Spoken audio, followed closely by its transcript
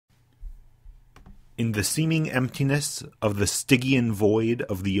In the seeming emptiness of the Stygian void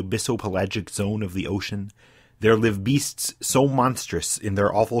of the abyssopelagic zone of the ocean, there live beasts so monstrous in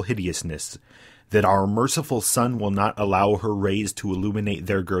their awful hideousness that our merciful sun will not allow her rays to illuminate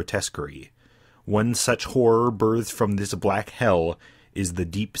their grotesquerie. One such horror birthed from this black hell is the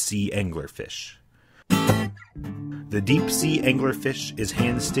deep-sea anglerfish. The deep-sea anglerfish is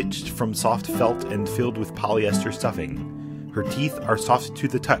hand-stitched from soft felt and filled with polyester stuffing. Her teeth are soft to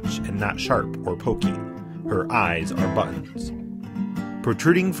the touch and not sharp or pokey. Her eyes are buttons.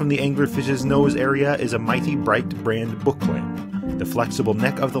 Protruding from the anglerfish's nose area is a mighty bright brand book lamp. The flexible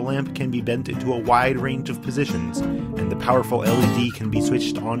neck of the lamp can be bent into a wide range of positions, and the powerful LED can be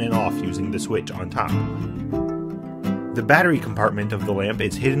switched on and off using the switch on top. The battery compartment of the lamp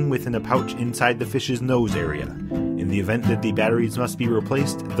is hidden within a pouch inside the fish's nose area. In the event that the batteries must be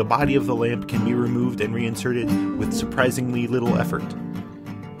replaced, the body of the lamp can be removed and reinserted with surprisingly little effort.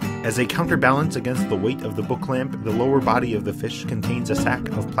 As a counterbalance against the weight of the book lamp, the lower body of the fish contains a sack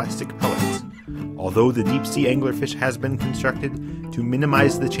of plastic pellets. Although the deep-sea anglerfish has been constructed to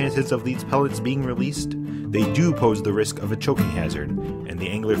minimize the chances of these pellets being released, they do pose the risk of a choking hazard, and the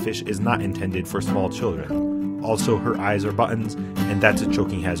anglerfish is not intended for small children. Also, her eyes are buttons, and that's a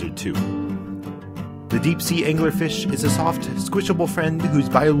choking hazard too. The deep-sea anglerfish is a soft, squishable friend whose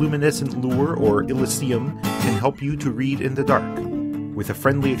bioluminescent lure, or illicium, can help you to read in the dark. With a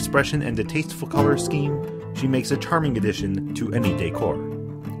friendly expression and a tasteful color scheme, she makes a charming addition to any decor.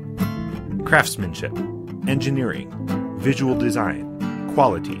 Craftsmanship, engineering, visual design,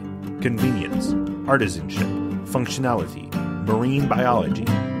 quality, convenience, artisanship, functionality, marine biology,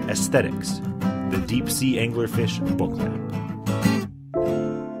 aesthetics. The deep-sea anglerfish book lamp.